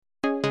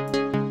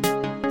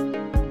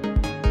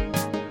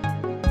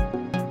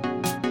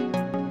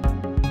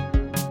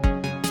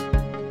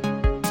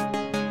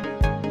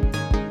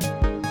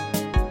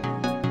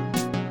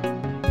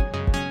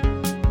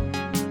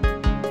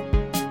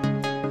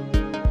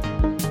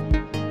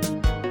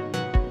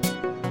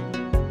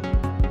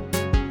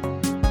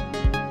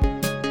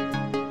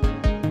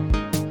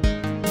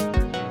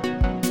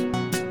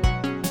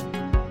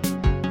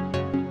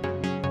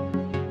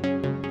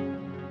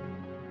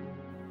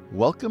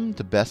Welcome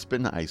to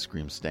Bespin Ice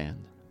Cream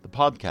Stand, the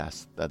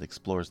podcast that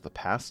explores the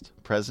past,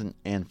 present,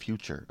 and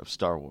future of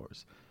Star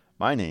Wars.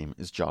 My name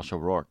is Josh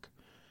O'Rourke.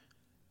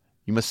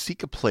 You must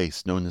seek a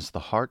place known as the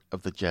Heart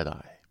of the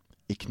Jedi.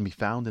 It can be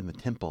found in the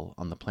temple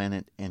on the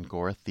planet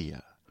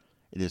Angorathea.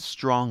 It is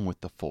strong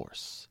with the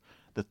Force.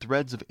 The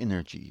threads of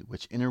energy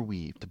which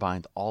interweave to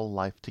bind all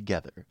life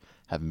together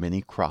have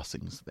many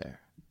crossings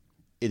there.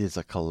 It is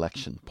a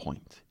collection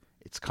point.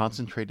 Its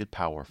concentrated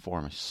power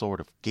forms a sort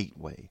of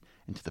gateway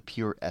into the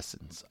pure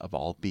essence of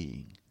all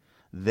being.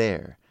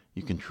 There,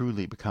 you can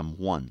truly become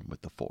one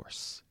with the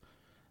Force.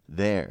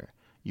 There,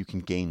 you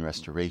can gain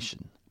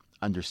restoration,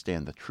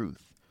 understand the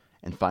truth,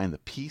 and find the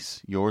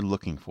peace you're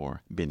looking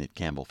for, Bennett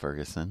Campbell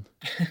Ferguson.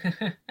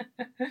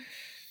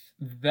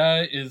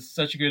 That is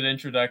such a good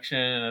introduction,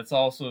 and it's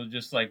also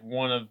just like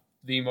one of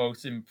the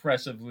most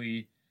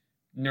impressively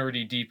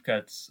nerdy deep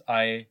cuts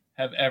I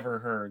have ever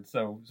heard.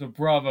 So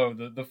bravo,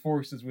 the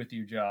Force is with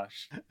you,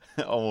 Josh.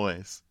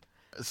 Always.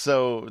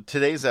 So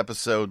today's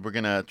episode, we're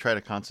going to try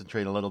to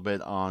concentrate a little bit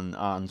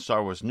on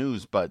Star Wars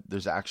news, but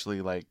there's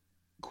actually like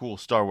cool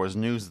Star Wars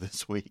news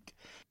this week.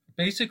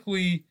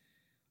 Basically,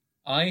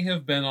 I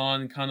have been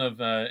on kind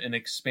of an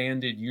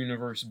expanded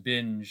universe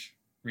binge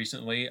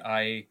recently.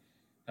 I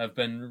have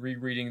been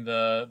rereading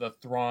the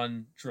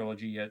Thrawn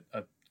trilogy at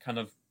a kind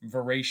of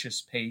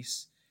voracious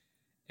pace.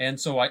 And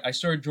so I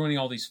started joining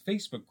all these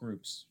Facebook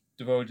groups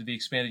devoted to the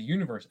expanded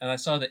universe, and I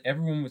saw that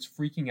everyone was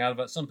freaking out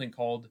about something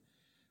called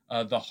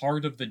The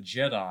Heart of the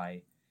Jedi.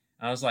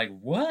 And I was like,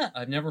 what?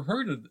 I've never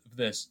heard of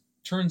this.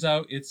 Turns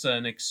out it's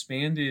an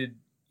expanded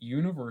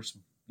universe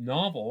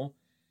novel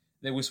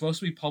that was supposed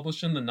to be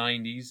published in the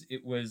 90s.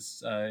 It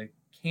was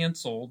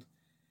canceled,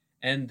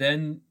 and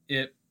then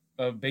it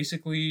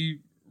basically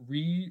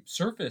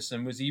resurfaced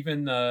and was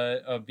even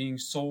being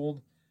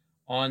sold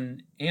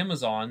on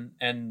Amazon,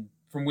 and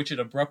from which it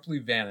abruptly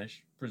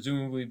vanished,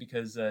 presumably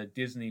because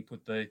Disney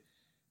put the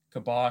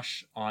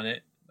kibosh on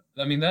it.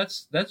 I mean,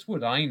 that's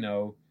what I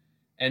know.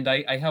 And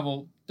I have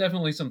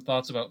definitely some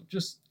thoughts about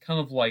just kind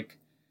of like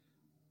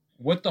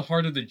what the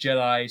Heart of the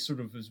Jedi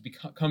sort of has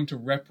come to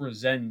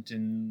represent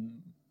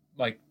in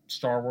like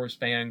Star Wars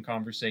fan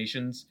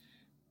conversations,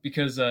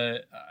 because I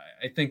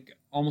think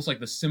almost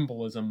like the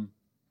symbolism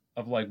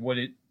of like what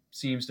it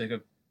seems to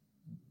have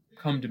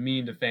come to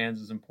mean to fans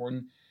is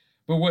important.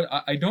 But what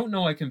I don't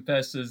know, I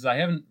confess, is I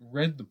haven't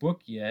read the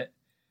book yet,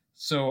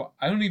 so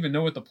I don't even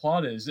know what the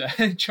plot is.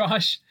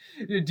 Josh,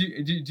 do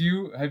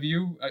you have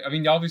you? I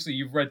mean, obviously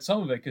you've read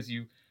some of it because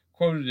you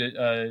quoted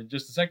it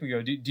just a second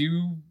ago. Do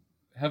you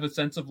have a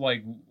sense of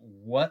like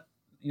what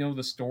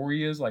the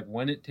story is, like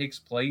when it takes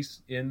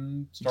place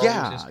in Star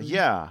Wars history?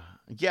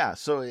 Yeah.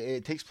 So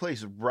it takes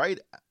place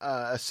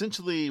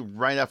essentially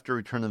right after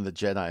Return of the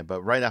Jedi,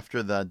 but right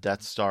after the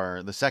Death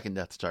Star, the second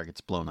Death Star,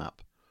 gets blown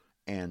up,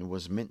 and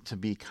was meant to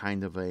be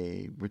kind of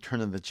a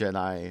Return of the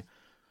Jedi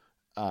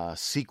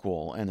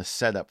sequel and a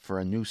setup for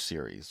a new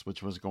series,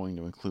 which was going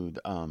to include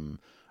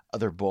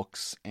other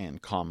books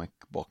and comic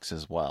books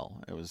as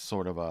well. It was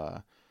sort of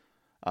a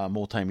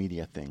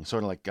multimedia thing,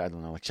 sort of like, I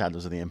don't know, like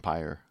Shadows of the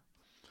Empire,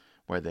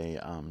 where they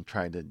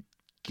tried to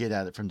get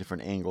at it from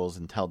different angles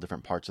and tell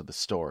different parts of the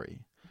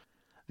story.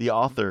 The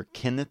author,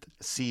 Kenneth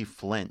C.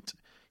 Flint,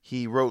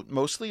 he wrote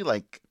mostly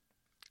like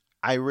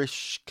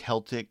Irish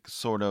Celtic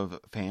sort of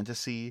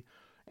fantasy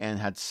and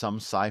had some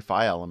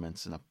sci-fi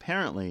elements, and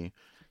apparently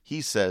he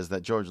says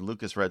that George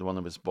Lucas read one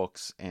of his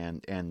books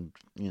and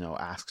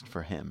asked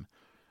for him,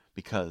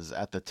 because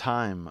at the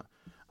time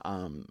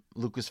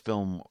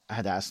Lucasfilm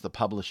had asked the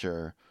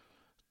publisher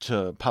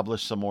to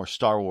publish some more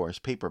Star Wars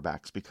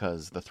paperbacks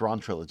because the Thrawn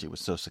trilogy was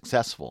so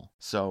successful.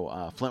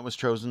 So Flint was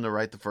chosen to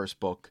write the first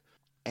book,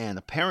 and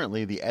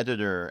apparently the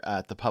editor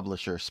at the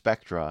publisher,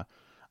 Spectra,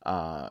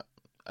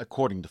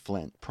 according to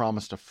Flint,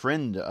 promised a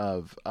friend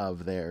of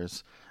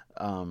theirs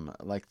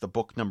like the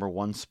book number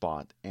 1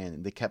 spot,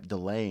 and they kept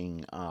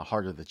delaying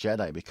Heart of the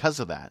Jedi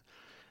because of that,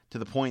 to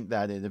the point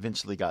that it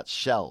eventually got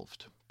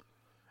shelved.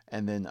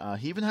 And then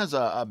he even has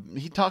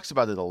he talks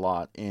about it a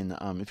lot in,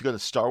 if you go to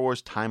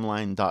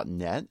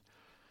StarWarsTimeline.net,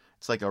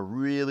 it's like a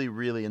really,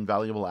 really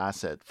invaluable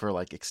asset for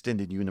like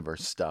extended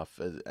universe stuff.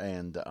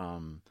 And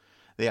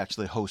they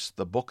actually host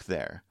the book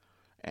there.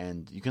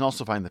 And you can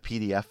also find the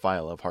PDF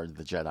file of Heart of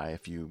the Jedi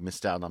if you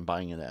missed out on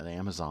buying it at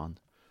Amazon.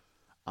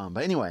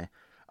 But anyway,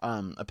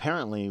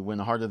 apparently when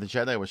Heart of the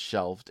Jedi was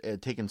shelved, it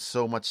had taken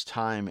so much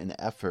time and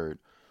effort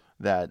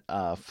that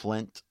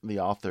Flint, the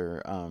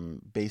author,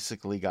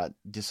 basically got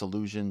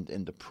disillusioned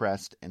and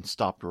depressed and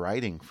stopped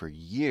writing for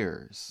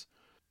years.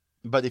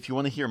 But if you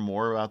want to hear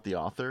more about the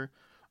author,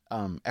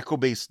 Echo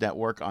Base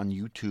Network on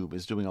YouTube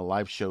is doing a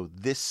live show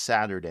this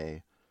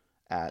Saturday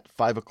at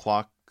 5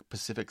 o'clock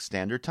Pacific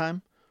Standard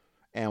Time,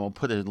 and we'll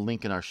put a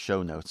link in our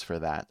show notes for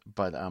that.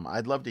 But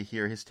I'd love to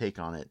hear his take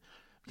on it,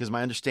 because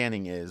my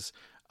understanding is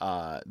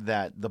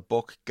that the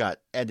book got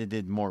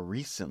edited more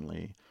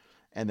recently,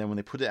 and then when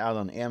they put it out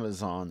on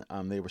Amazon,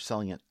 they were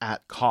selling it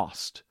at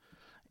cost.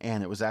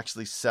 And it was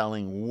actually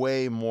selling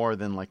way more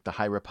than like the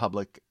High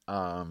Republic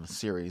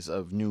series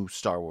of new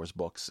Star Wars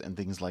books and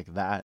things like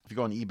that. If you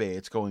go on eBay,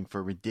 it's going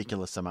for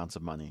ridiculous amounts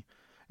of money.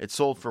 It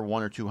sold for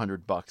 $100 or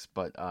 $200,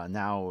 but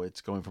now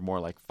it's going for more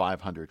like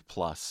 500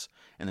 plus,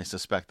 and I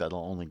suspect that'll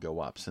only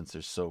go up since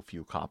there's so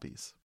few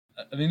copies.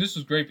 I mean, this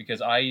was great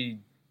because I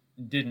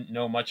didn't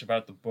know much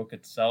about the book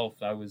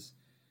itself. I was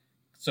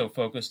so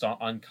focused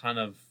on kind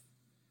of,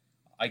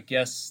 I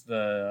guess,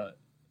 the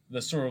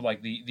sort of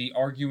like the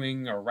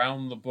arguing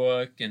around the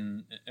book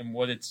and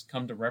what it's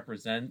come to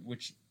represent,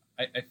 which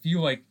I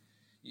feel like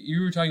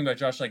you were talking about,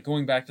 Josh, like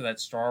going back to that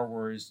Star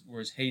Wars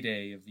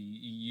heyday of the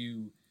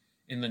EU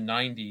in the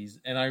 90s.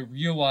 And I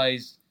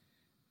realized,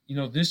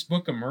 this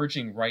book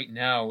emerging right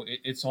now,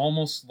 it's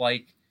almost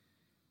like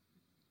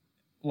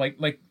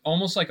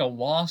almost like a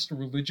lost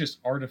religious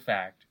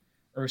artifact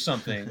or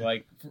something.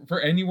 Like for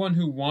anyone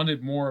who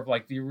wanted more of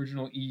like the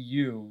original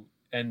EU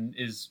and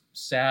is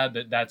sad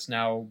that that's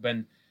now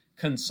been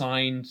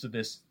consigned to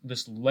this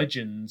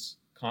Legends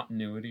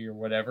continuity or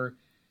whatever,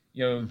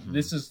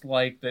 this is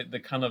like the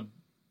kind of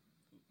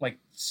like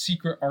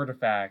secret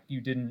artifact you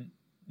didn't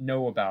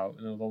know about,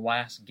 the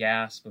last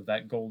gasp of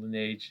that golden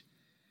age.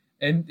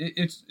 And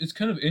it's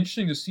kind of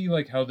interesting to see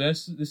like how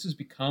this has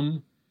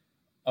become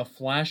a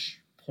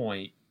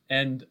flashpoint.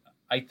 And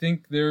I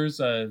think there's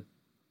a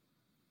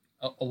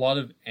lot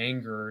of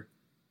anger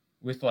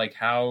with like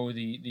how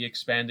the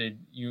expanded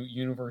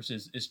universe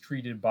is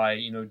treated by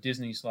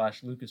Disney /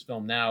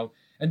 Lucasfilm now,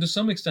 and to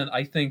some extent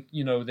I think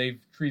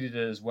they've treated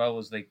it as well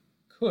as they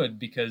could,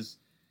 because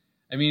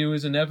I mean it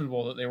was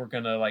inevitable that they were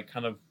gonna like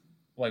kind of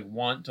like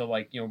want to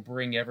like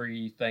bring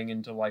everything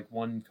into like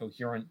one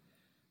coherent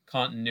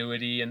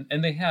continuity,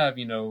 and they have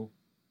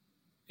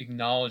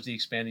acknowledged the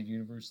expanded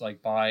universe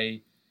like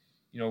by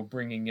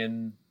bringing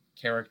in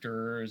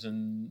characters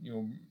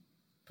and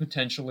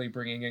potentially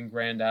bringing in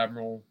Grand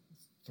Admiral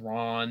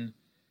Thrawn,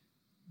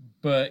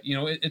 but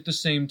at the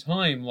same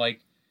time,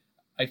 like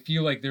I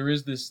feel like there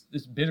is this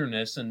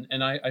bitterness,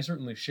 and I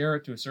certainly share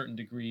it to a certain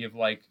degree of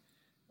like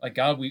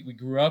God, we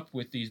grew up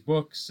with these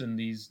books and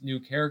these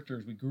new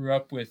characters. We grew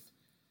up with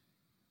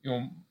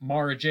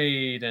Mara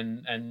Jade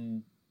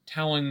and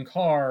Talon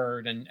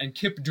Card and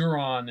Kip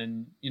Duron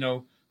and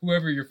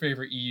whoever your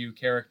favorite EU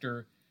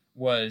character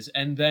was,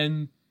 and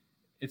then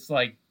it's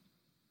like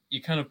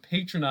you kind of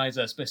patronize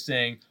us by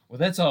saying, well,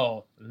 that's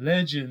all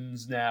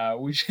Legends now,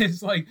 which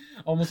is like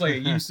almost like a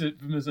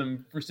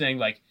euphemism for saying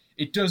like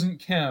it doesn't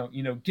count,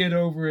 get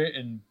over it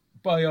and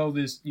buy all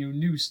this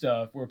new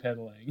stuff we're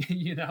peddling,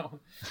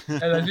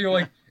 And I feel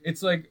like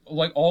it's like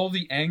all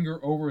the anger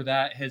over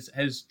that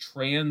has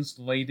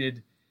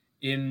translated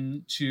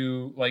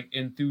into like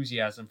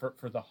enthusiasm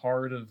for the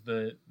heart of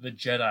the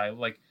Jedi.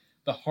 Like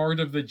the heart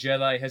of the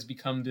Jedi has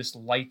become this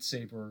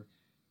lightsaber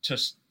to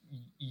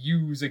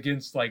use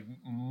against like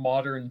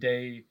modern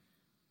day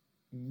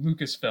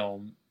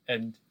Lucasfilm,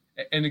 and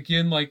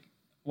again like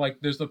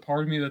there's the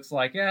part of me that's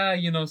like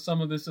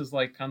some of this is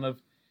like kind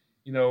of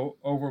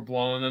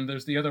overblown, and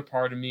there's the other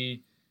part of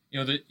me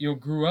that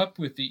grew up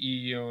with the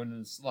EU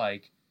and it's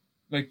like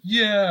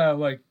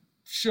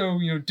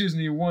show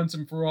Disney once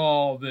and for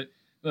all that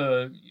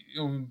the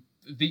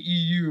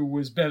EU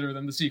was better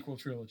than the sequel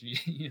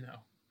trilogy.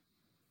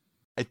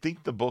 I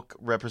think the book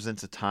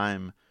represents a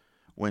time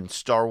when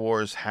Star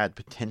Wars had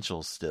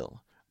potential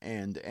still,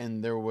 and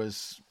there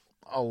was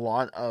a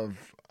lot of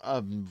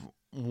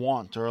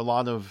want or a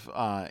lot of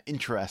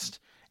interest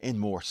in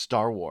more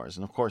Star Wars,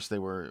 and of course they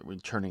were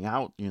turning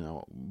out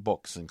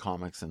books and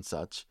comics and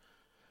such.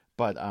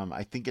 But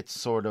I think it's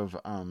sort of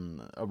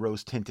a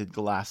rose-tinted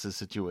glasses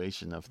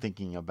situation of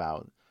thinking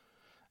about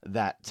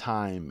that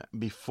time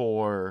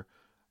before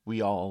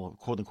we all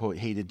quote unquote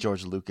hated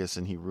George Lucas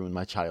and he ruined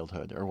my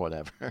childhood or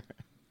whatever.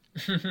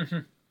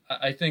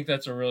 I think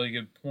that's a really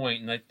good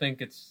point, and I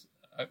think it's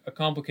a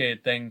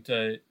complicated thing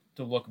to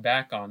look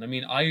back on. I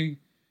mean, I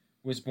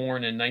was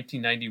born in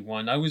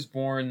 1991. I was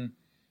born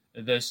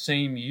the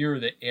same year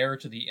that Heir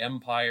to the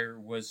Empire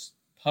was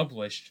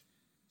published.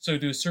 So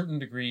to a certain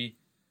degree,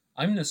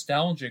 I'm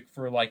nostalgic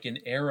for like an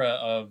era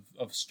of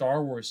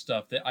Star Wars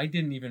stuff that I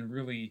didn't even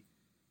really,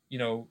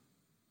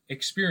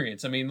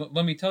 experience. I mean,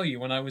 let me tell you,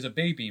 when I was a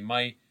baby,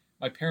 my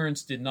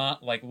parents did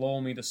not like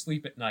lull me to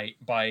sleep at night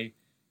by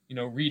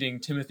reading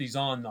Timothy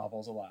Zahn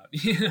novels aloud.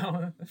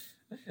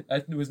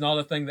 That was not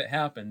a thing that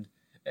happened.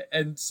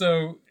 And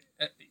so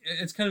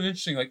it's kind of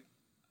interesting. Like,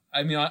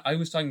 I mean, I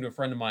was talking to a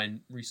friend of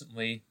mine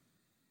recently,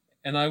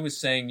 and I was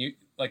saying,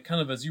 like,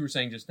 kind of as you were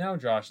saying just now,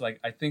 Josh, like,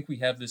 I think we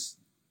have this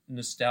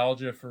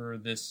nostalgia for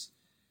this,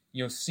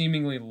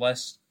 seemingly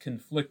less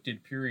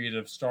conflicted period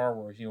of Star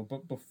Wars,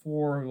 but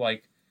before,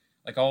 like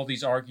all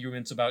these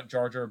arguments about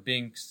Jar Jar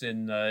Binks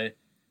and,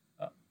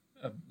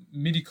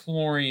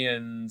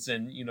 midi-chlorians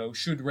and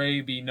should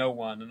Rey be no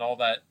one and all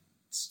that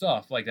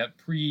stuff, like that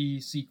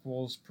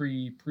pre-sequels,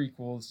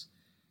 pre-prequels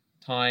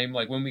time,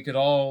 like when we could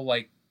all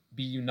like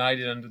be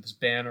united under this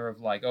banner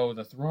of like, oh,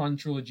 the Thrawn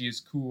trilogy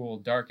is cool,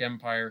 Dark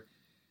Empire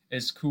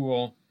is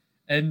cool.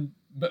 And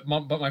but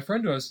my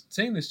friend who I was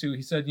saying this to,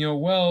 he said,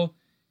 well,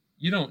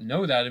 you don't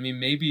know that. I mean,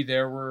 maybe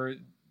there were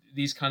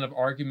these kind of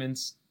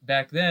arguments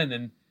back then.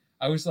 And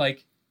I was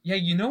like, yeah,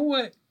 you know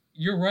what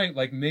you're right.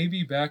 Like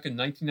maybe back in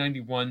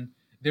 1991,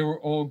 there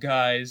were old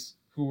guys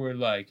who were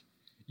like,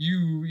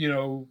 you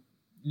know,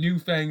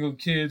 newfangled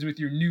kids with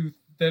your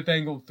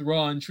newfangled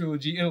Thrawn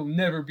trilogy, it'll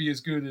never be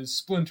as good as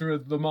Splinter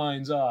of the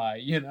Mind's Eye,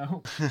 you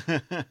know?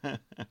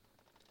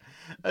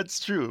 That's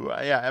true.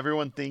 Yeah,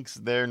 everyone thinks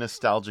their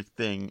nostalgic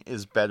thing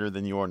is better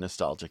than your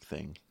nostalgic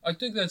thing. I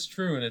think that's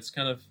true, and it's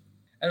kind of,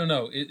 I don't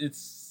know,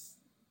 it's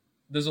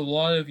there's a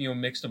lot of, you know,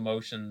 mixed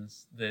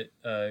emotions that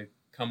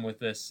come with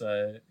this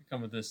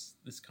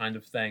this kind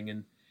of thing,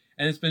 and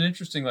it's been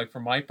interesting. Like for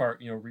my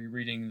part, you know,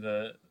 rereading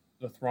the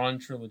Thrawn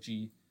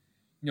trilogy,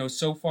 you know,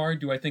 so far,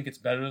 do I think it's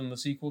better than the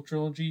sequel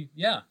trilogy?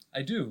 Yeah,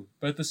 I do.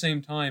 But at the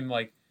same time,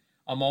 like,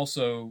 I'm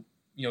also,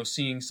 you know,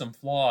 seeing some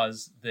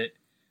flaws that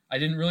I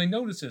didn't really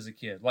notice as a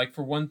kid. Like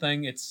for one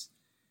thing, it's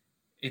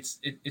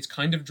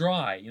kind of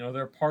dry. You know,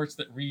 there are parts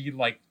that read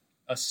like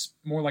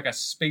more like a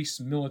space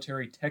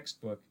military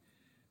textbook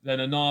than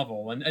a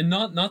novel, and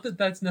not that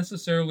that's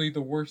necessarily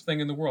the worst thing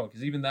in the world,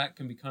 because even that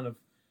can be kind of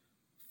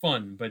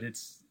fun. But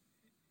it's,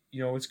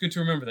 you know, it's good to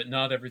remember that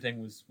not everything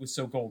was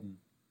so golden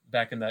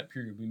back in that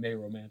period. We may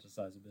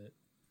romanticize a bit.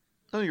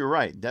 No, you're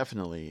right.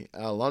 Definitely,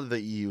 a lot of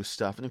the EU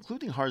stuff, and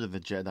including Heart of the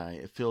Jedi,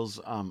 it feels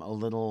a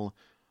little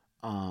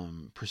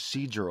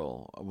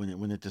procedural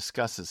when it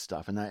discusses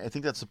stuff, and I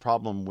think that's the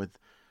problem with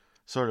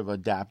sort of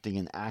adapting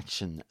an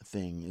action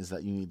thing, is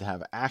that you need to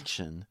have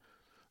action,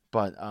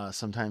 but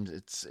sometimes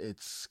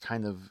it's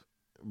kind of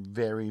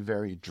very,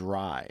 very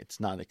dry. It's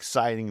not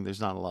exciting.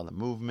 There's not a lot of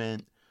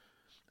movement,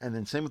 and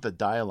then same with the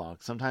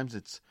dialogue. Sometimes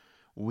it's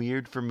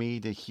weird for me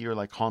to hear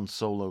like Han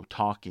Solo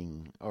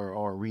talking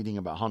or reading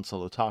about Han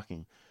Solo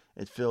talking.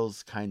 It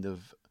feels kind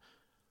of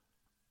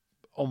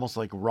almost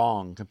like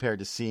wrong compared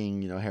to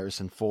seeing, you know,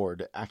 Harrison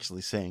Ford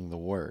actually saying the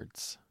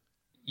words.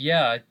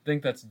 Yeah, I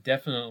think that's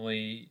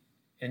definitely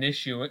an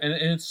issue, and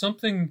it's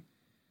something,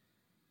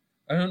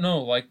 I don't know.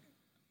 Like,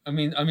 I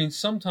mean,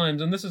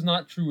 sometimes, and this is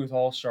not true with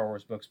all Star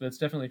Wars books, but it's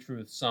definitely true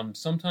with some.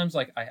 Sometimes,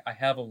 like, I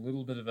have a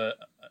little bit of a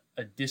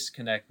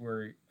disconnect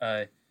where,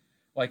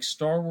 like,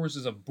 Star Wars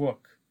as a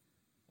book,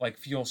 like,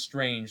 feels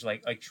strange.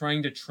 Like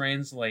trying to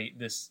translate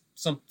this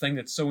something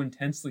that's so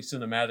intensely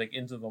cinematic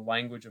into the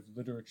language of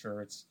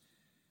literature. It's,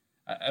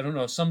 I don't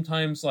know.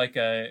 Sometimes, like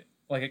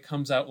it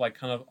comes out like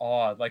kind of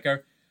odd. Like I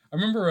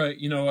remember,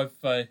 you know, I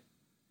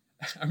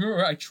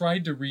remember I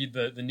tried to read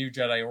the new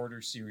Jedi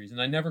Order series, and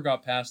I never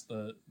got past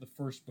the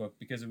first book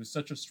because it was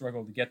such a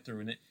struggle to get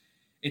through. And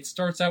it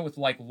starts out with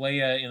like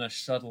Leia in a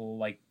shuttle,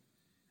 like,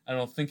 I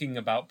don't know, thinking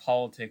about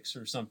politics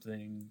or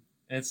something.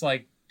 And it's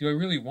like, do I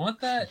really want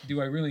that?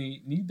 Do I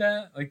really need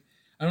that? Like,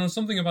 I don't know,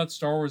 something about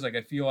Star Wars. Like,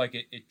 I feel like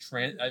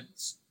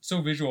it's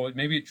so visual.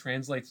 Maybe it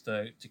translates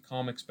to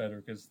comics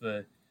better, because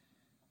the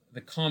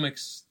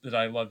comics that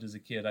I loved as a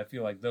kid, I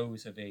feel like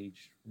those have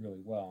aged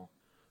really well.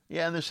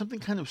 Yeah, and there's something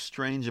kind of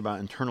strange about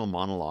internal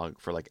monologue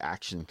for like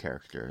action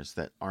characters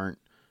that aren't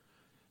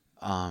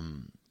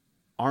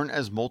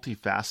as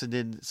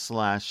multifaceted,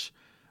 slash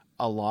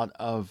a lot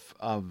of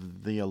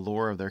the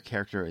allure of their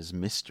character is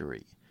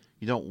mystery.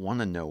 You don't want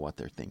to know what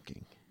they're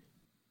thinking.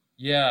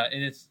 Yeah,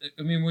 and it's,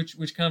 I mean, which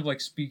kind of like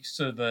speaks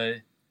to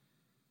the,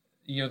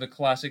 you know, the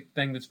classic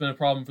thing that's been a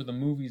problem for the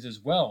movies as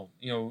well.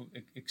 You know,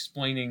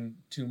 explaining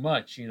too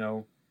much. You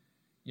know,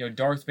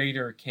 Darth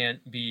Vader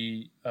can't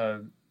be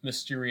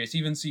mysterious.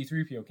 Even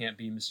C-3PO can't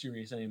be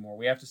mysterious anymore.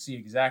 We have to see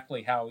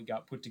exactly how he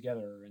got put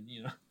together, and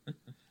you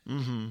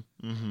know.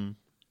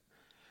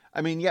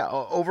 I mean, yeah.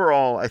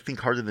 Overall, I think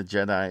Heart of the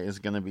Jedi is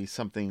going to be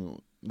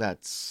something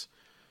that's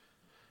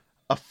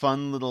a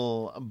fun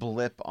little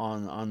blip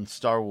on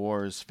Star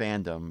Wars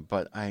fandom.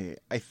 But I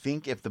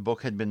think if the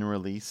book had been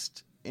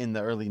released in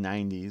the early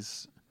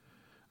 90s,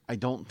 I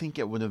don't think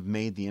it would have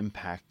made the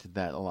impact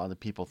that a lot of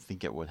people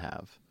think it would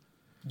have.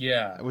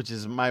 Yeah. Which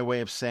is my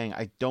way of saying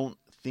I don't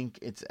think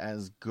it's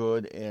as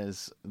good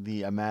as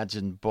the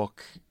imagined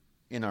book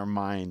in our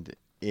mind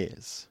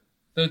is.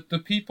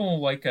 The people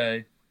like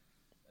that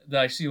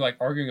I see like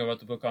arguing about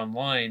the book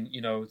online,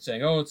 you know,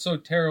 saying, "Oh, it's so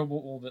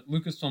terrible that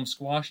Lucasfilm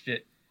squashed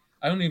it."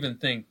 I don't even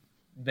think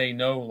they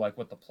know like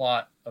what the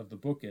plot of the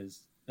book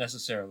is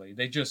necessarily.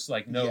 They just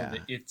like know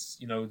that it's,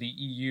 you know, the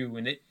EU,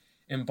 and it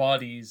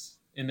embodies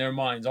in their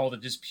minds all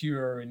that is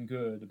pure and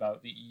good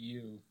about the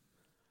EU.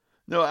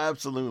 No,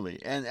 absolutely.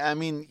 And I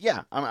mean,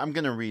 yeah, I'm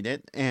going to read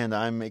it, and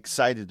I'm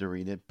excited to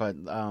read it. But,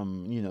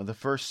 you know, the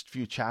first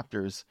few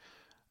chapters,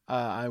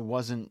 I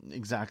wasn't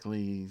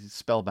exactly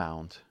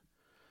spellbound.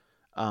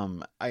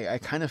 I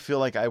kind of feel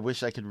like I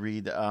wish I could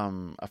read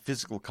a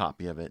physical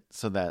copy of it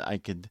so that I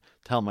could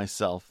tell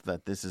myself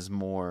that this is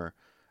more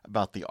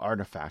about the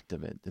artifact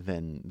of it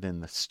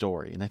than the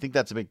story. And I think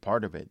that's a big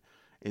part of it,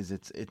 is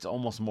it's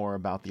almost more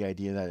about the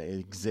idea that it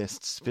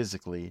exists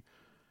physically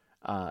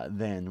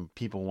than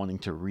people wanting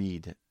to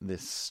read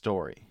this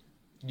story.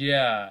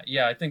 Yeah,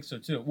 I think so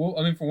too. Well,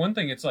 I mean, for one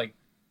thing, it's like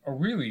a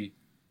really,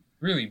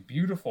 really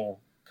beautiful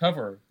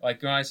cover.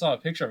 Like when I saw a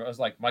picture of it, I was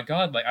like, my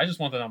God, like I just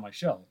want that on my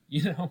shelf,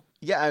 you know?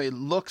 Yeah, it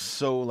looks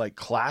so like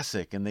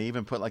classic, and they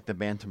even put like the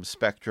Bantam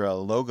Spectra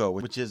logo,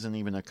 which isn't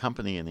even a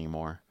company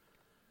anymore,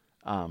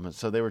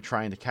 So they were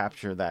trying to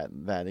capture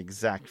that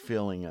exact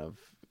feeling of,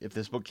 if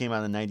this book came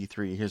out in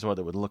 '93, here's what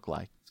it would look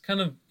like. It's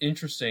kind of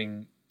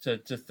interesting to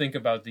think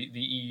about the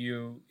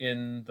EU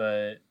in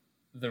the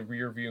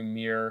rear view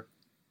mirror,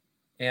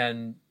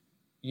 and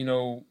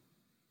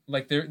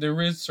like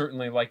there is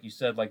certainly, like you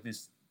said, like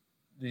these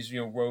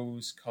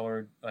rose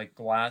colored like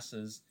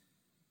glasses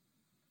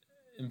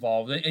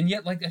involved, and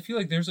yet like I feel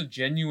like there's a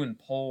genuine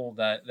pull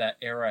that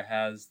era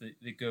has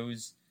that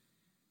goes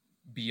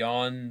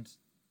beyond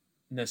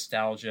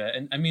nostalgia.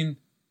 And I mean,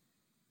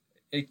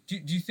 do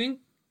you think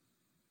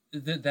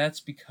that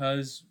that's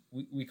because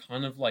we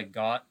kind of like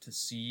got to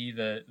see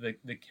the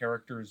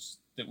characters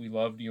that we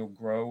loved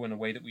grow in a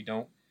way that we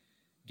don't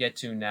get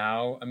to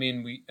now? I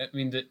mean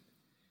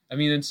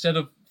instead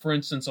of, for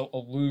instance, a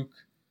Luke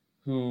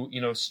who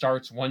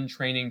starts one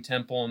training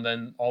temple and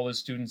then all his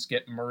students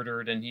get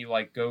murdered and he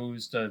like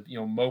goes to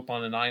mope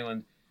on an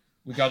island,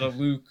 we got a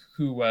Luke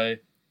who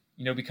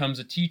becomes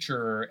a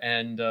teacher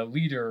and a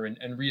leader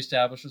and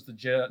reestablishes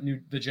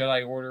the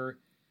Jedi Order,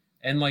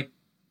 and like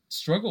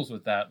struggles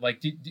with that.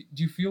 Like, do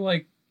you feel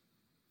like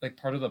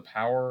part of the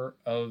power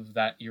of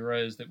that era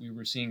is that we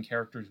were seeing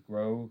characters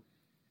grow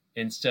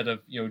instead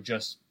of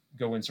just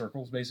go in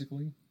circles,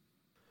 basically?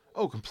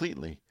 Oh,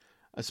 completely.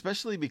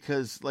 Especially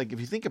because, like, if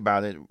you think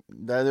about it,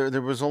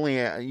 there was only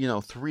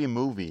 3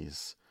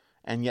 movies,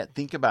 and yet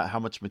think about how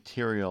much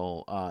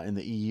material in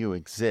the EU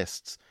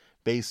exists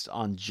based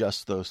on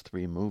just those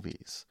 3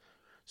 movies.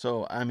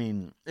 So, I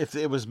mean, if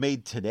it was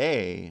made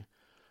today,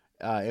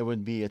 it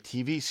would be a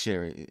TV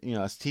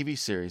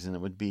series, and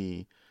it would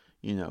be,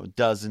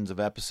 dozens of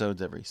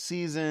episodes every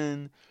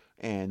season,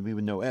 and we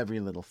would know every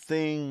little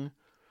thing.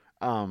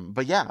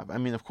 But yeah, I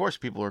mean, of course,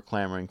 people are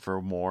clamoring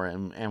for more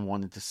and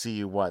wanted to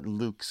see what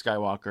Luke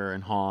Skywalker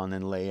and Han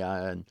and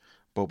Leia and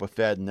Boba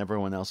Fett and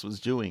everyone else was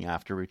doing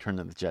after Return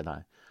of the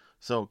Jedi.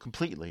 So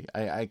completely,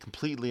 I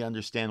completely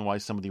understand why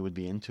somebody would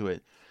be into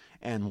it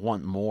and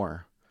want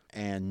more.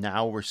 And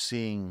now we're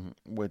seeing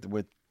with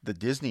the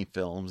Disney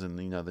films and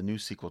the new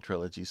sequel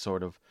trilogy,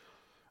 sort of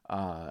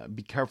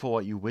be careful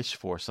what you wish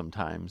for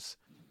sometimes.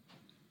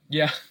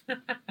 Yeah,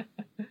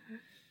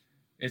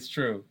 it's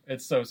true.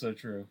 It's so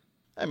true.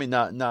 I mean,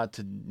 not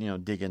to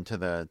dig into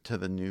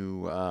the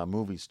new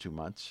movies too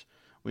much.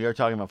 We are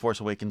talking about Force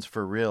Awakens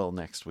for real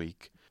next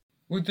week.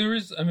 Well,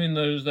 there's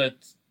that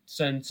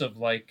sense of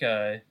like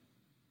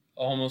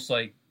almost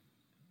like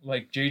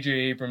J.J.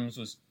 Abrams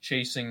was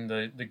chasing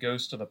the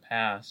ghost of the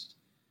past,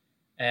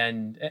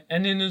 and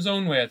in his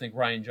own way, I think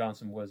Rian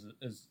Johnson was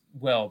as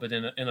well, but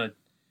in a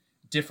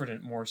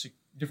different, more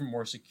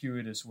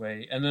circuitous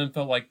way. And then it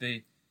felt like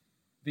the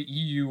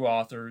EU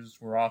authors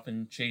were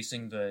often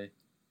chasing the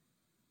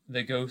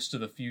ghost of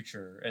the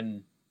future,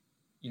 and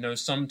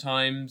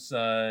sometimes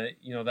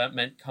that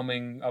meant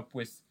coming up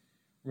with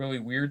really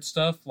weird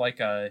stuff like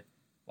a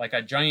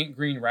giant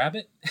green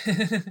rabbit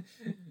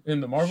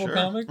in the Marvel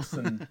comics,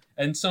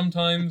 and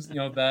sometimes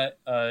that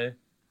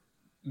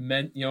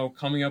meant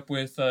coming up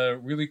with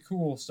really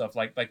cool stuff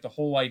like the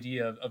whole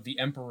idea of the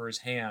Emperor's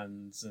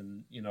hands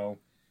and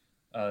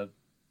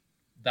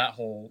that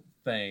whole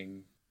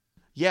thing.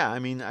 Yeah, I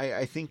mean,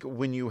 I think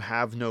when you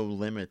have no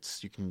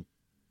limits, you can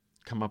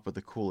come up with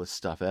the coolest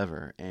stuff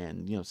ever,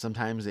 and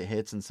sometimes it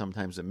hits and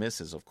sometimes it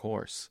misses, of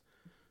course.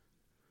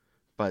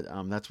 But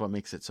that's what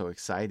makes it so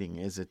exciting.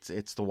 Is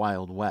it's the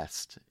Wild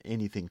West.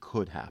 Anything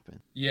could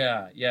happen.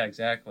 Yeah,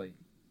 exactly.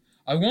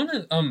 I want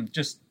to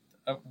just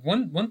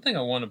one thing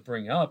I want to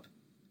bring up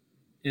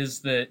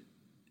is that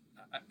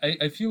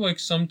I feel like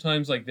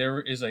sometimes like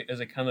there is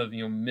a kind of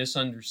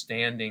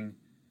misunderstanding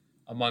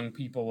among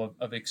people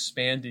of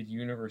expanded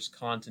universe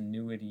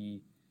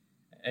continuity,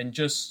 and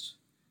just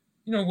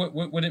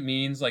what it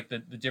means, like the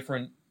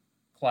different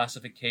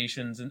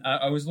classifications. And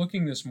I was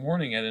looking this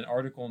morning at an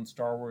article in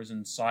Star Wars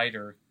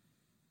Insider,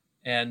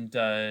 and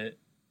they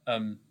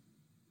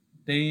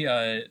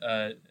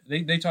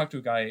talked to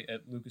a guy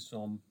at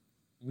Lucasfilm,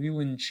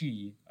 Leland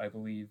Chee, I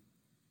believe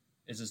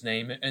is his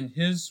name, and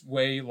his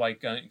way,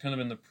 like kind of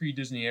in the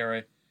pre-Disney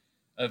era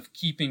of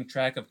keeping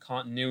track of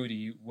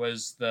continuity,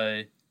 was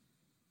the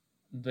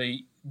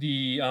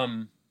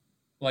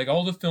like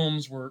all the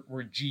films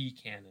were G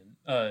canon.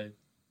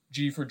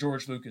 G for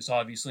George Lucas,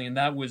 obviously, and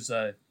that was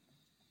like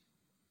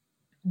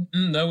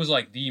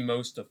the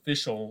most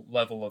official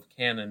level of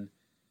canon.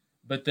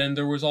 But then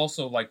there was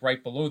also, like,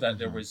 right below that,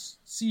 there was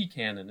C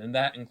canon, and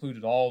that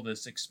included all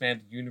this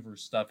expanded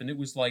universe stuff. And it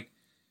was like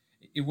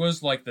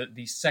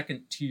the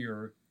second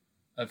tier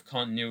of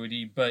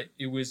continuity, but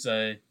it was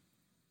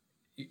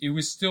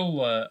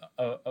still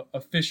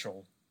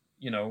official,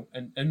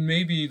 and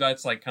maybe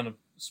that's like kind of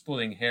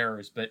splitting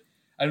hairs, but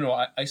I don't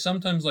know. I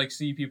sometimes like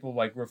see people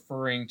like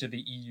referring to the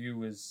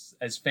EU as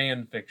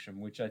fan fiction,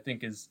 which I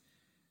think is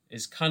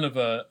kind of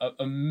a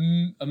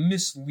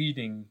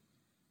misleading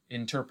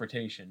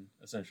interpretation,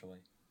 essentially.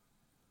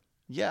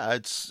 Yeah,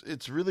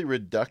 it's really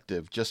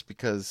reductive, just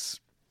because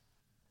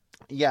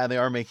they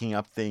are making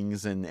up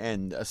things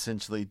and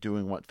essentially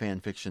doing what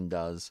fan fiction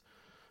does,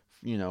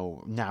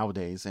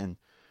 nowadays, and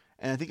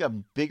And I think a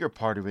bigger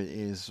part of it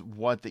is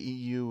what the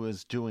EU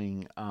is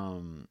doing.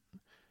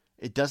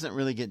 It doesn't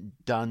really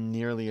get done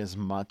nearly as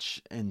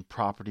much in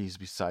properties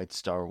besides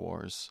Star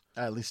Wars,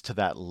 at least to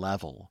that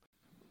level.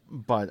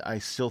 But I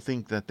still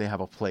think that they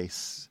have a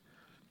place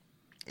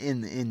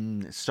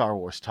in Star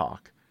Wars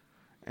talk,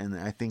 and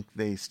I think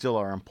they still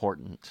are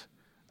important.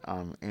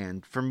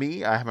 And for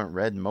me, I haven't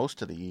read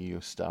most of the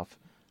EU stuff,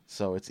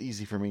 so it's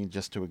easy for me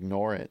just to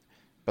ignore it.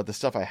 But the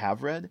stuff I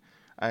have read,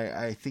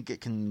 I think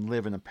it can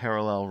live in a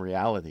parallel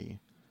reality.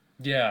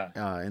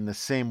 Yeah. In the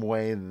same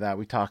way that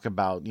we talk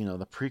about,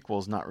 the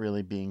prequels not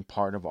really being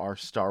part of our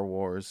Star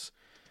Wars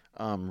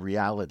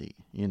reality,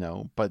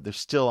 but they're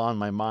still on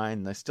my mind.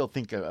 And I still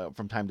think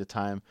from time to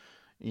time,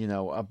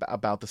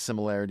 about the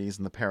similarities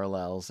and the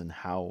parallels and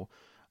how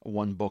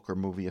one book or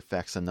movie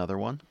affects another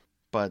one.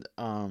 But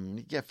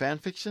fan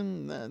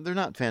fiction, they're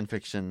not fan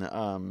fiction.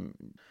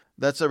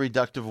 That's a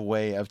reductive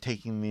way of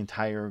taking the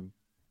entire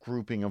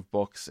grouping of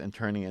books and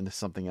turning it into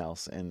something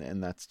else,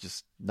 and that's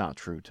just not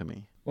true to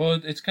me.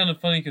 Well, it's kind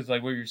of funny because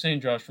like what you're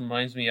saying, Josh,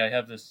 reminds me. I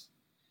have this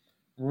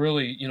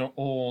really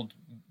old,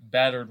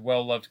 battered,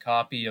 well-loved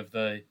copy of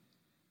the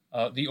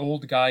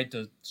old guide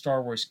to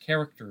Star Wars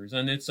characters,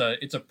 and it's a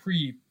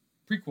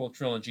prequel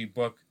trilogy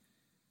book.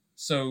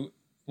 So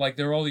like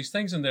there are all these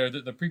things in there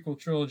that the prequel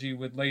trilogy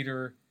would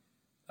later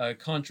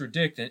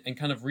contradict, and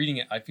kind of reading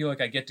it, I feel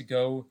like I get to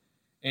go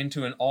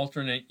into an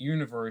alternate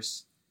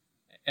universe,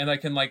 and I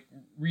can like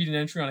read an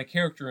entry on a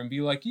character and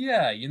be like,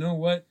 yeah, you know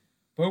what?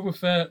 Boba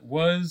Fett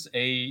was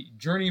a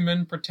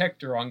journeyman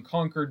protector on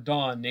Conquered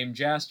Dawn named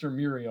Jaster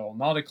Muriel,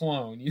 not a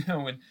clone,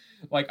 and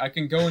like I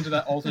can go into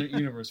that alternate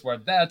universe where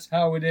that's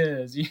how it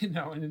is,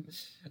 and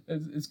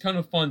it's kind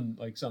of fun,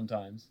 like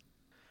sometimes.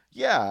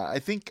 Yeah, I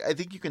think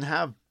you can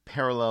have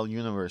parallel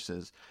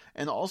universes,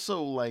 and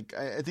also like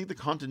I think the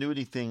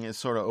continuity thing is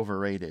sort of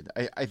overrated.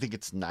 I think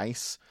it's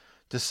nice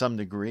to some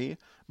degree,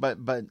 but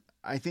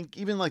I think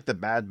even like the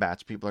Bad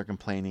Batch people are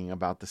complaining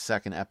about the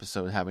second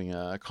episode having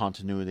a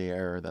continuity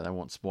error that I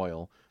won't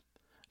spoil.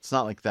 It's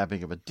not like that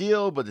big of a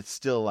deal, but it's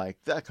still like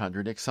that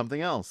contradicts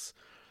something else.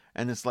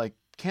 And it's like,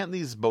 can't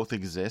these both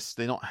exist?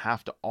 They don't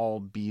have to all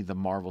be the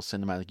Marvel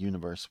Cinematic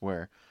Universe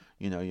where,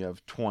 you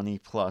have 20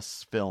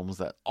 plus films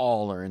that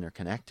all are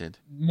interconnected.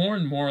 More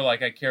and more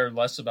like I care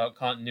less about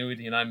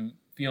continuity, and I'm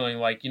feeling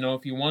like,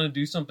 if you want to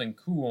do something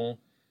cool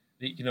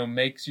that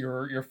makes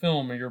your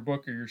film or your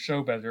book or your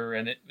show better,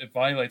 and it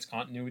violates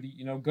continuity,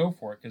 go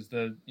for it, because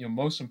the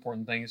most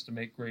important thing is to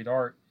make great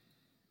art.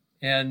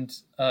 And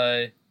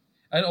I'd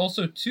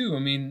also too, I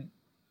mean,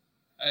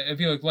 I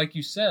feel like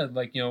you said,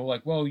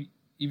 well,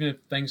 even if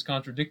things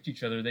contradict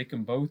each other, they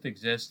can both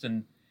exist,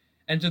 and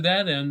to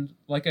that end,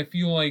 like I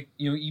feel like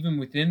even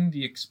within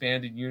the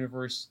expanded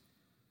universe,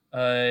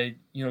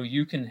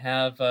 you can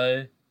have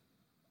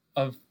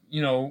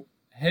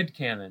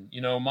headcanon.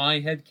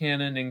 My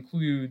headcanon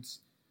includes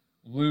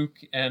Luke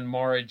and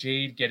Mara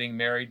Jade getting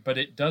married, but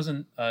it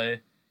doesn't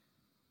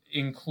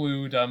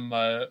include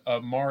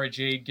Mara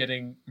Jade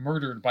getting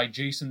murdered by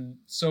Jason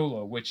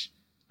Solo, which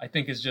I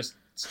think is just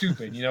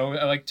stupid.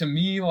 Like to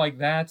me, like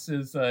that's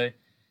that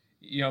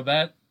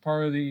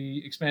part of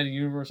the expanded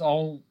universe.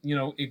 I'll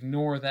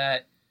ignore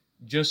that,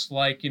 just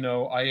like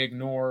I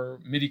ignore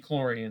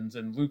midichlorians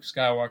and Luke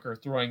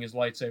Skywalker throwing his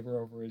lightsaber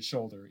over his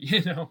shoulder.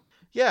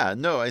 Yeah,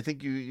 no, I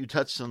think you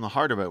touched on the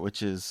heart of it,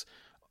 which is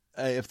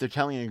if they're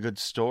telling a good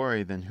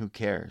story, then who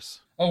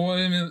cares? Oh, well,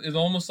 I mean, it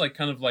almost like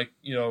kind of like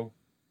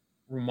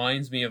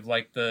reminds me of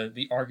like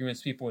the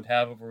arguments people would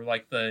have over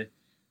like the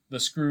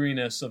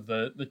screwiness of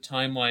the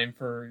timeline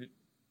for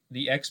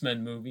the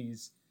X-Men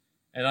movies,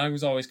 and I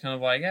was always kind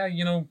of like,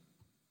 yeah,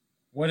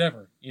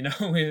 whatever,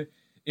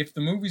 if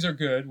the movies are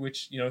good,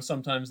 which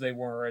sometimes they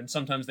were, and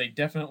sometimes they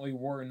definitely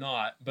were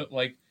not, but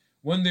like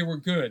when they were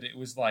good, it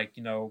was like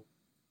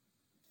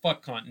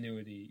fuck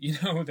continuity.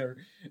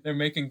 They're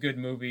making good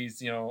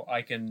movies.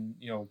 I can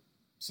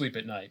sleep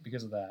at night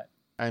because of that.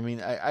 I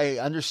mean, I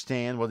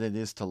understand what it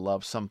is to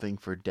love something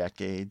for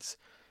decades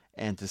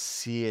and to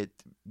see it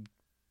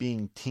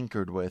being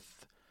tinkered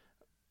with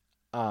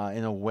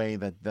in a way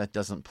that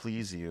doesn't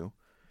please you.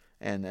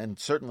 And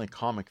certainly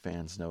comic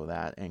fans know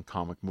that, and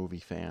comic movie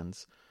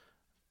fans.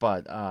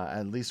 But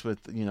at least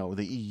with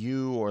the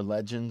EU or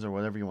Legends or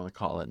whatever you want to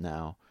call it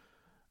now,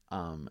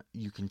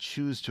 you can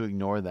choose to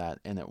ignore that,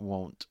 and it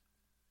won't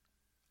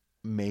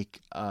make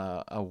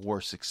a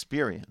worse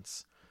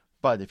experience.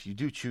 But if you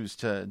do choose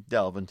to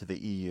delve into the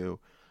EU,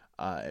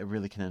 it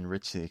really can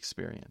enrich the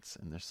experience,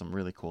 and there's some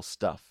really cool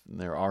stuff, and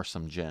there are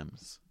some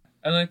gems.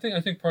 And I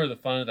think part of the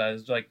fun of that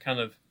is like kind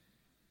of,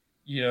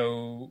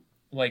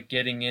 like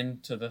getting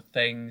into the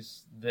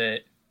things that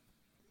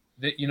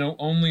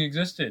only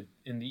existed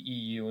in the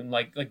EU, and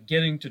like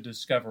getting to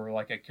discover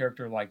like a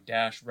character like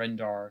Dash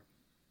Rendar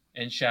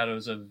and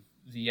Shadows of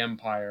the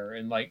Empire,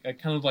 and like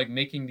kind of like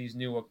making these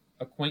new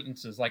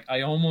acquaintances. Like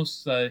I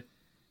almost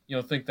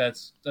think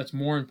that's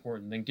more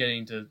important than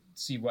getting to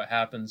see what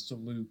happens to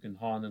Luke and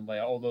Han and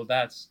Leia, although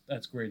that's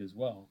great as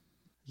well.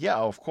 Yeah,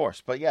 of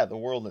course. But yeah, the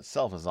world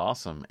itself is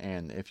awesome,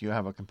 and if you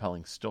have a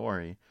compelling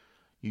story,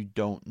 you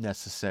don't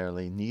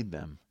necessarily need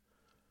them.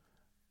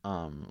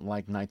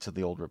 Like Knights of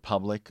the Old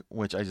Republic,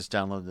 which I just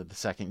downloaded the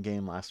second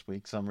game last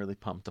week, so I'm really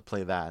pumped to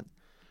play that.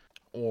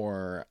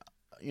 Or,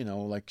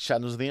 like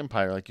Shadows of the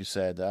Empire, like you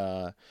said.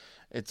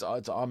 It's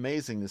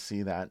amazing to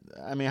see that.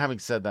 I mean, having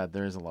said that,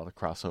 there is a lot of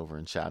crossover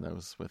in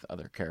Shadows with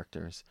other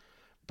characters.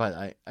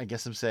 But I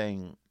guess I'm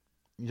saying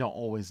you don't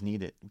always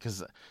need it,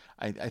 because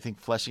I think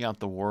fleshing out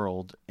the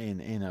world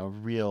in a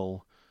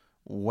real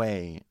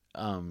way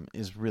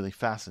is really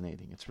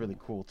fascinating. It's really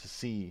cool to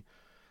see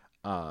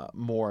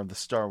more of the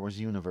Star Wars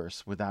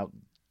universe without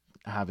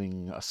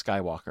having a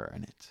Skywalker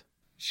in it.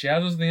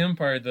 Shadows of the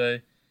Empire,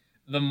 the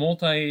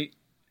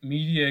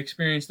multimedia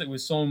experience that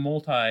was so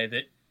multi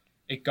that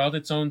it got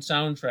its own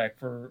soundtrack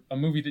for a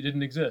movie that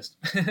didn't exist.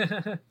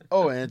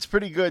 Oh, and it's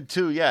pretty good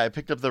too. Yeah, I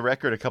picked up the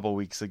record a couple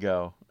weeks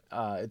ago.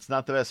 It's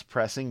not the best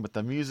pressing, but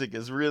the music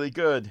is really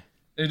good.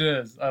 It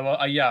is.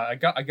 I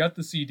got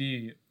the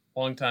CD a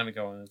long time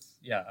ago,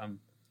 and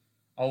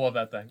I love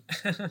that thing.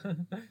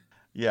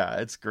 Yeah,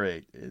 it's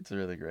great. It's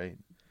really great.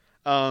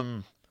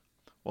 Well,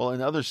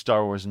 in other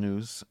Star Wars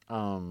news,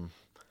 I'm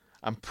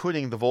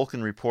putting the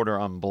Vulcan Reporter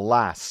on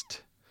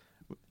blast.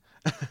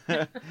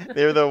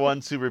 They're the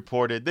ones who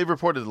reported. They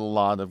reported a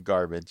lot of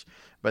garbage,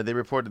 but they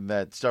reported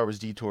that Star Wars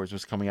Detours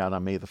was coming out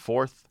on May the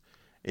 4th.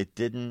 It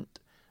didn't,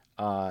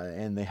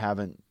 and they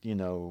haven't,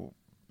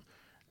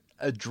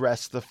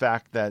 addressed the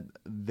fact that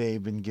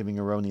they've been giving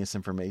erroneous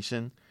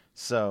information.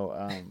 So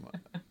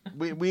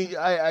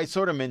I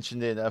sort of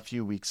mentioned it a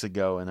few weeks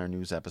ago in our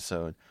news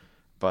episode,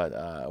 but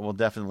we'll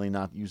definitely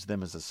not use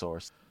them as a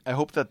source. I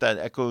hope that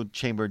echo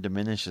chamber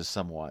diminishes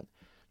somewhat,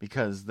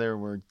 because there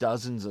were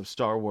dozens of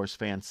Star Wars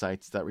fan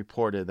sites that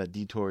reported that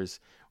Detours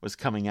was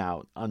coming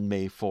out on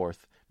May 4th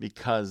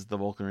because the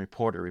Vulcan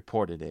Reporter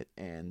reported it.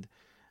 And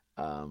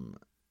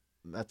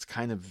that's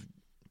kind of,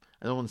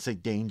 I don't want to say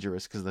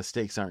dangerous, because the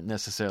stakes aren't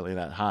necessarily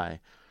that high,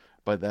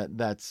 but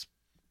that's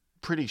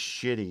pretty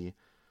shitty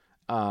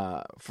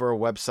for a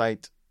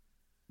website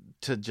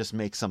to just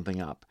make something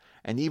up.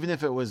 And even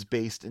if it was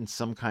based in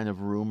some kind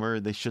of rumor,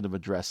 they should have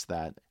addressed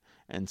that.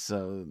 And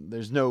so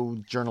there's no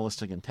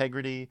journalistic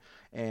integrity.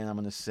 And I'm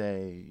going to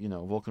say,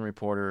 Vulcan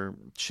Reporter,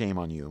 shame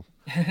on you,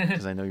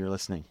 because I know you're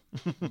listening.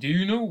 Do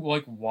you know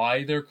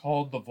why they're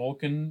called the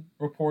Vulcan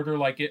Reporter?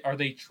 Are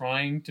they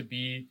trying to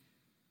be,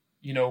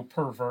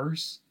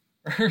 perverse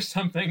or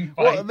something?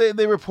 Well,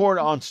 they report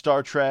on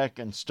Star Trek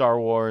and Star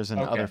Wars and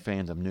Okay. other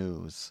fandom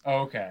news.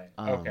 Okay.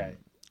 Okay.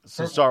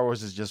 So Star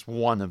Wars is just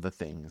one of the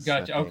things.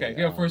 Gotcha. Okay.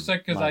 Yeah. For a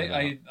sec, because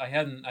I I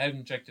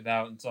hadn't checked it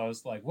out, and so I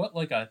was like, what?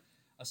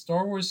 A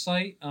Star Wars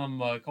site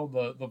called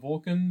the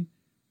Vulcan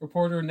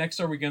Reporter. Next,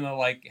 are we gonna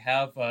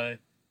have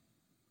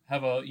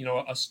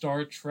a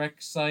Star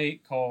Trek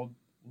site called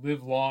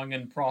Live Long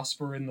and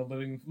Prosper in the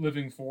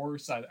Living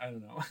Force? I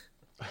don't know.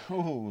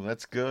 Oh,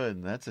 that's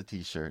good. That's a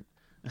T-shirt.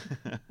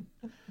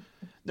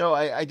 No,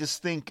 I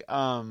just think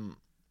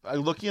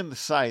looking at the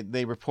site,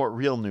 they report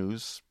real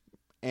news,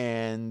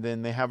 and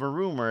then they have a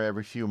rumor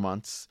every few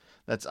months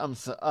that's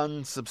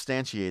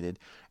unsubstantiated,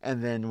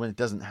 and then when it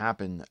doesn't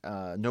happen,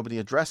 nobody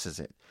addresses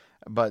it.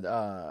 But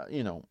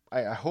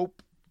I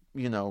hope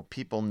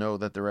people know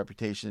that their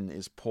reputation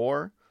is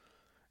poor,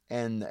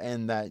 and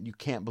that you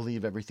can't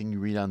believe everything you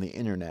read on the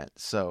internet.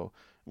 So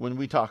when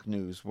we talk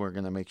news, we're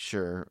going to make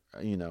sure,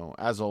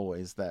 as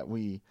always, that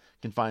we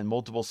can find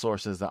multiple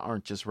sources that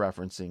aren't just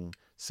referencing,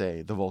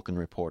 say, the Vulcan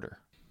Reporter.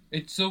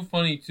 It's so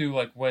funny too,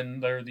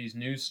 when there are these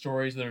news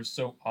stories that are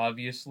so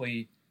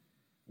obviously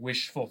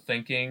wishful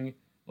thinking,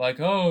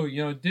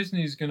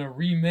 Disney's gonna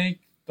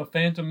remake The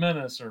Phantom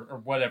Menace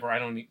or whatever. I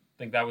don't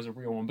think that was a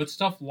real one, but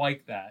stuff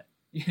like that,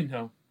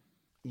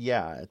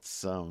 Yeah,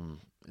 it's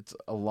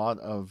a lot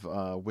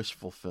of wish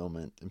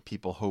fulfillment and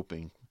people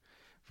hoping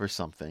for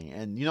something.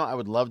 And I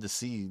would love to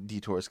see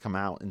Detours come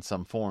out in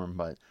some form,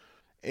 but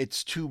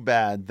it's too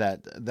bad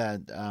that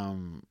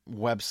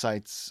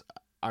websites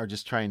are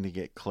just trying to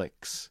get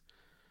clicks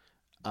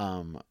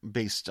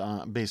based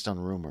on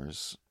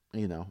rumors,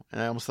 And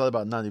I almost thought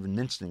about not even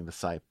mentioning the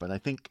site, but I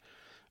think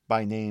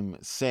by name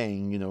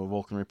saying,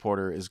 Vulcan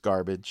Reporter is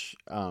garbage.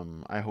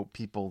 I hope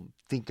people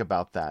think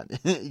about that,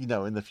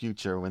 in the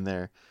future when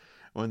they're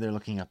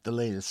looking up the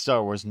latest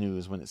Star Wars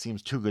news when it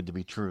seems too good to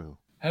be true.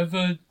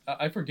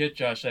 I forget,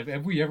 Josh,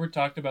 have we ever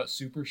talked about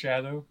Super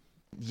Shadow?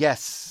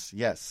 Yes.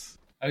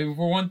 I mean,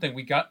 for one thing,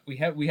 we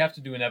have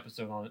to do an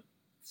episode on it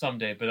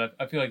someday, but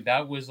I feel like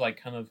that was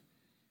kind of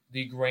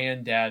the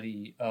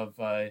granddaddy of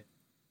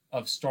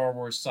Star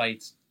Wars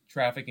sites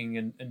trafficking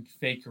and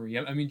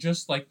fakery. I mean,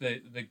 just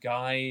the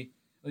guy,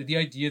 the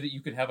idea that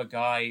you could have a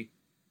guy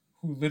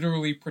who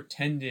literally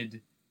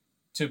pretended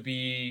to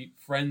be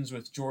friends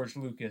with George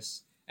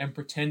Lucas and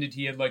pretended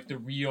he had the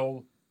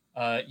real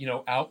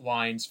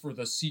outlines for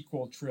the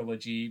sequel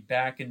trilogy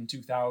back in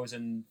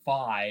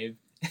 2005.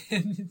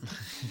 And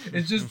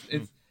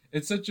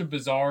it's such a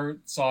bizarre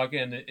saga,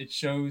 and it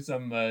shows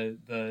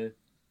the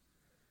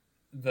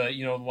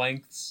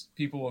lengths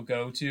people will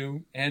go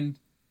to. And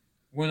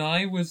when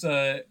I was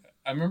I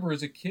remember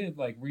as a kid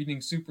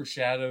reading Super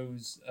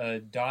Shadow's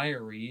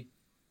diary,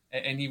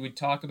 and he would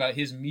talk about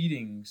his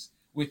meetings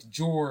with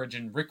George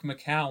and Rick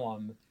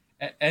McCallum,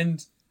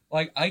 and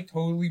like I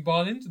totally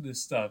bought into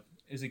this stuff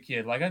as a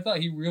kid. Like I thought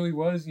he really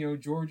was,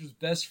 George's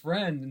best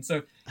friend, and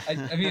so I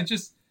mean, it's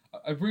just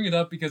I bring it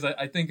up because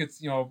I think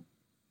it's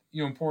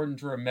important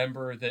to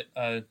remember that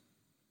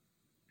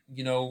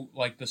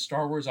like the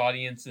Star Wars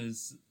audience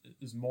is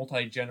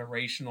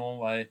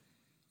multi-generational.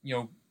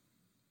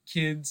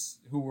 Kids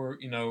who were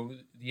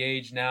the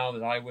age now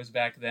that I was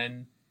back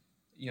then,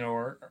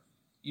 are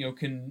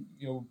can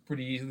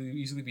pretty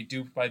easily be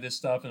duped by this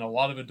stuff, and a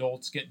lot of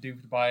adults get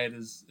duped by it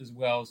as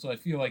well. So I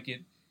feel like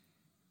it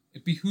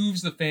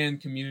behooves the fan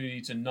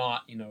community to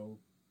not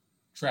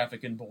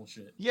traffic in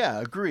bullshit. Yeah,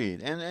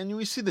 agreed. And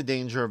we see the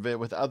danger of it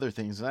with other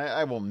things, and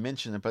I won't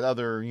mention it, but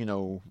other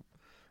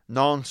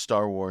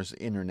non-Star Wars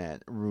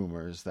internet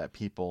rumors that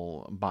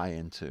people buy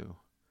into.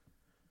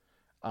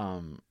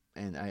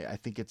 And I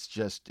think it's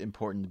just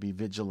important to be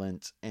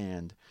vigilant.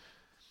 And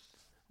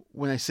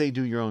when I say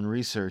do your own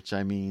research,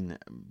 I mean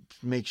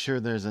make sure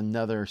there's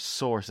another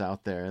source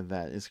out there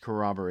that is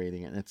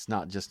corroborating it, and it's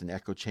not just an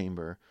echo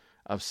chamber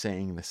of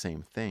saying the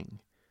same thing.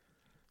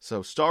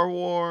 So Star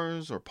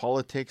Wars or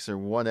politics or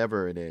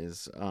whatever it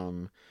is,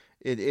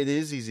 it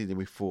is easy to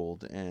be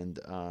fooled. And,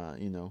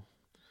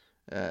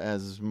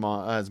 as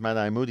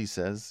Mad-Eye Moody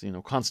says,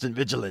 constant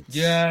vigilance.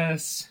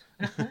 Yes!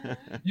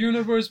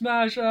 Universe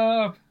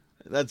mashup!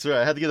 That's right.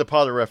 I had to get a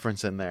Potter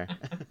reference in there.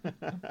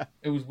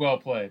 It was well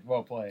played.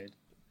 Well played.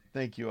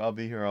 Thank you. I'll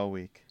be here all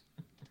week.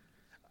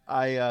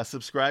 I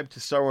subscribed to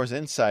Star Wars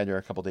Insider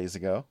a couple days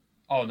ago.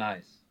 Oh,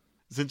 nice.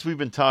 Since we've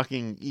been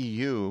talking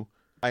EU,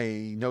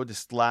 I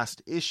noticed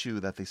last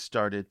issue that they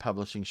started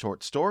publishing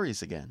short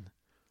stories again.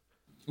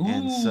 Ooh.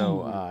 And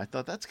so I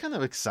thought that's kind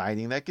of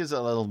exciting. That gives it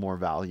a little more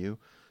value.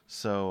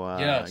 So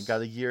yes. I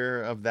got a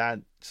year of that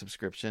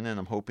subscription, and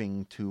I'm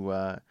hoping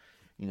to,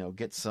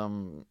 get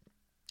some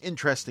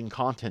interesting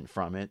content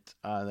from it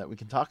that we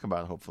can talk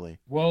about, hopefully.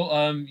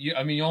 Well,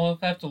 you'll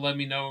have to let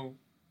me know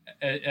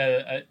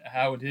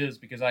how it is,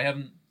 because I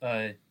haven't,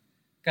 I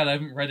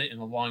haven't read it in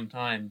a long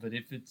time. But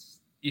if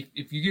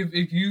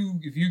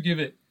you give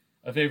it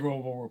a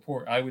favorable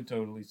report, I would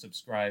totally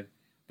subscribe.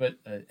 But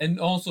and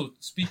also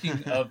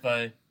speaking of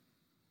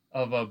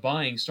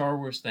buying Star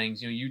Wars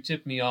things, you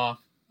tipped me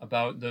off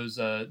about those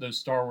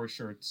Star Wars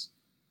shirts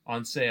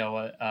on sale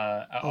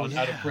on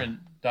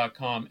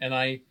outofprint.com, and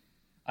I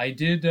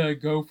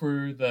did go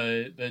for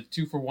the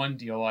 2-for-1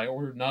 deal. I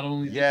ordered not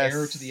only the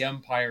Heir to the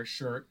Empire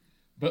shirt,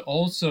 but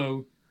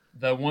also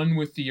the one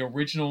with the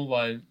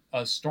original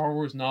Star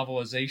Wars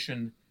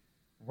novelization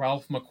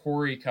Ralph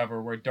McQuarrie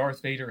cover, where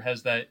Darth Vader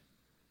has that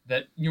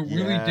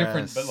really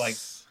different but like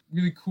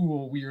really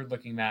cool, weird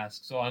looking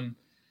mask. So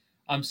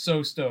I'm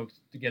so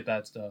stoked to get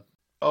that stuff.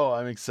 Oh,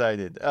 I'm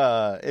excited.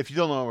 If you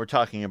don't know what we're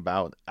talking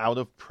about,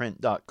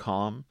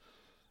 outofprint.com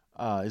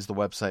is the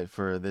website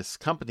for this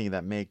company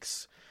that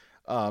makes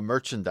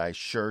merchandise,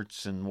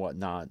 shirts and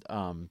whatnot,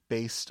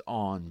 based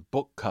on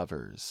book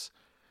covers.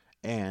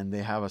 And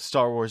they have a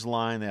Star Wars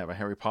line, they have a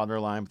Harry Potter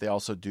line, but they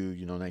also do,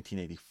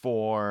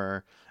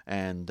 1984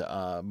 and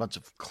a bunch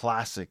of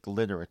classic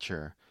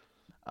literature.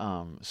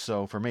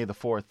 So for May the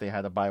 4th, they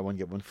had a buy one,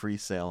 get one free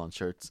sale on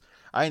shirts.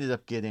 I ended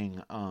up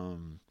getting,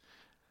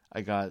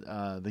 I got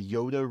the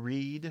Yoda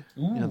read,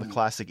 the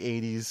classic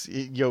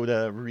 80s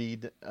Yoda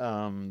read,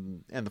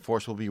 and The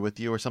Force Will Be With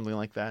You or something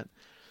like that.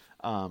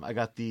 I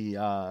got the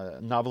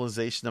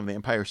novelization of The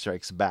Empire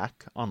Strikes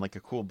Back on like a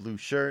cool blue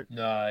shirt.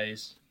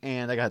 Nice.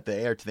 And I got the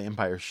Heir to the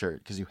Empire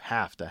shirt, because you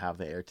have to have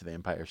the Heir to the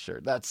Empire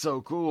shirt. That's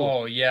so cool.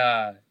 Oh,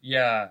 yeah.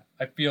 Yeah.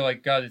 I feel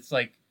like, God, it's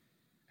like...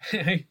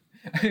 I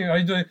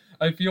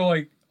feel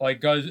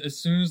like God, as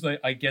soon as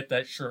I get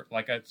that shirt,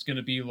 like it's going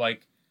to be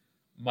like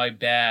my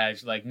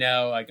badge. Like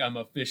now, like I'm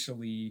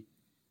officially,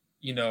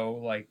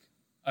 like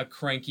a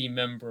cranky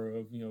member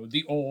of,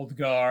 the old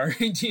guard,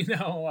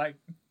 like...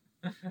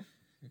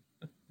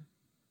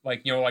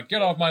 Like, like,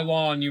 get off my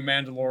lawn, you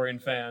Mandalorian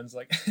fans.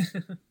 Like,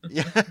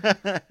 yeah,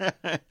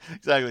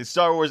 exactly.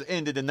 Star Wars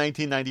ended in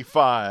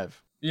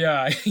 1995.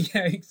 Yeah,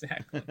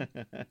 exactly.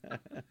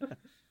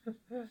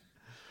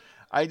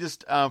 I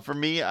just, for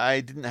me, I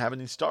didn't have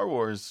any Star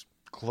Wars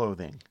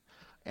clothing.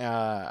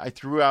 I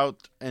threw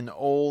out an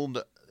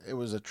old, it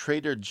was a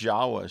Trader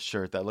Jawa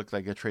shirt that looked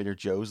like a Trader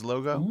Joe's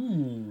logo.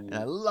 Ooh. And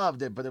I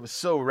loved it, but it was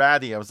so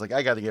ratty. I was like,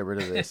 I got to get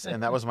rid of this.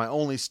 And that was my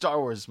only Star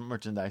Wars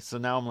merchandise. So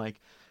now I'm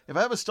like, if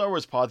I have a Star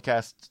Wars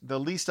podcast, the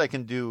least I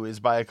can do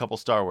is buy a couple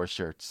Star Wars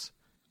shirts.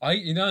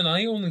 And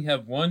I only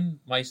have one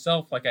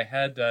myself. Like I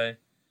had,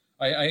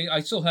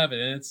 I still have it,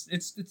 and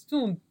it's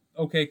still in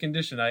okay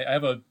condition. I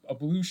have a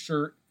blue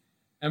shirt,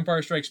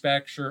 Empire Strikes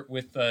Back shirt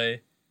with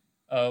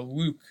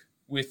Luke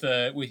with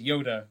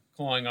Yoda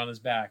clawing on his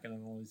back, and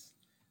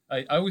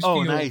I always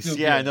oh feel, nice, feel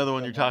yeah, good. I know the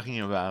one you're talking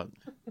about.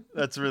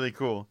 That's really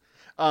cool.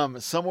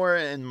 Somewhere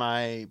in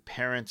my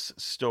parents'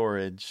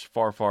 storage,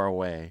 far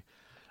away,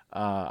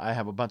 I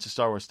have a bunch of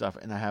Star Wars stuff,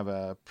 and I have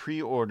a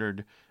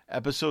pre-ordered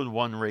Episode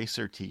 1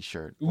 Racer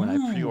t-shirt when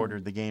I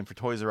pre-ordered the game for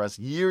Toys R Us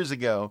years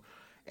ago,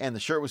 and the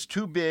shirt was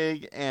too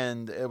big,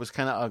 and it was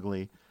kind of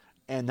ugly,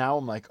 And now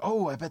I'm like,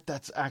 oh, I bet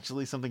that's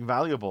actually something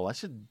valuable. I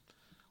should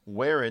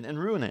wear it and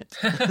ruin it.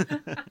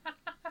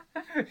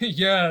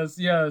 Yes.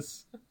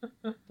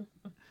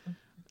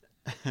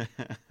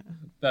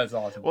 That's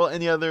awesome. Well,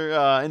 any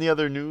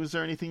other news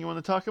or anything you want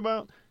to talk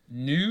about?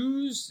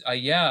 News?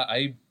 Yeah,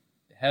 I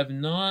have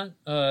not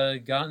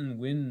gotten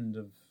wind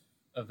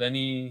of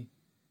anything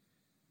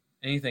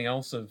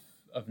else of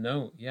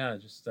note. Yeah,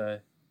 just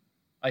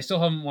I still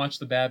haven't watched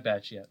The Bad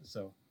Batch yet,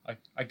 so I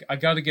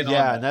got to get on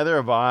that. Yeah, neither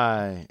have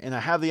I. And I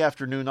have the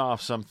afternoon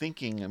off, so I'm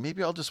thinking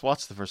maybe I'll just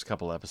watch the first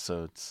couple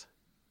episodes.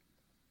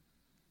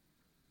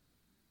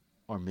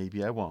 Or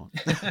maybe I won't.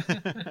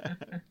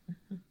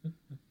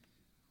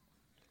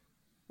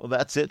 Well,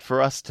 that's it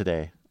for us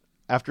today.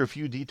 After a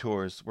few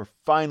detours, we're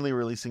finally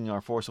releasing our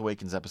Force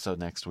Awakens episode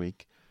next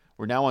week.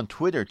 We're now on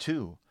Twitter,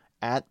 too,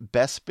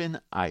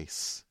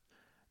 @BespinIce.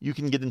 You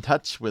can get in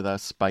touch with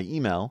us by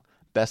email,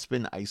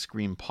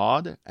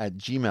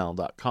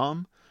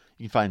 bespinicecreampod@gmail.com.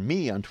 You can find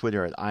me on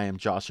Twitter at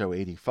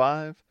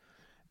IamJoshua85.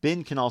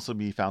 Bin can also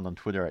be found on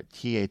Twitter at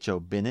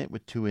THOBinnit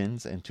with 2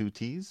 N's and 2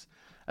 T's,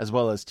 as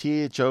well as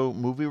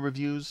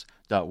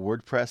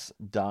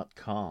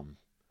thomoviereviews.wordpress.com.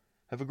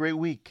 Have a great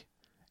week,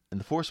 and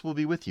the Force will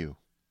be with you,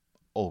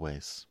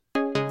 always.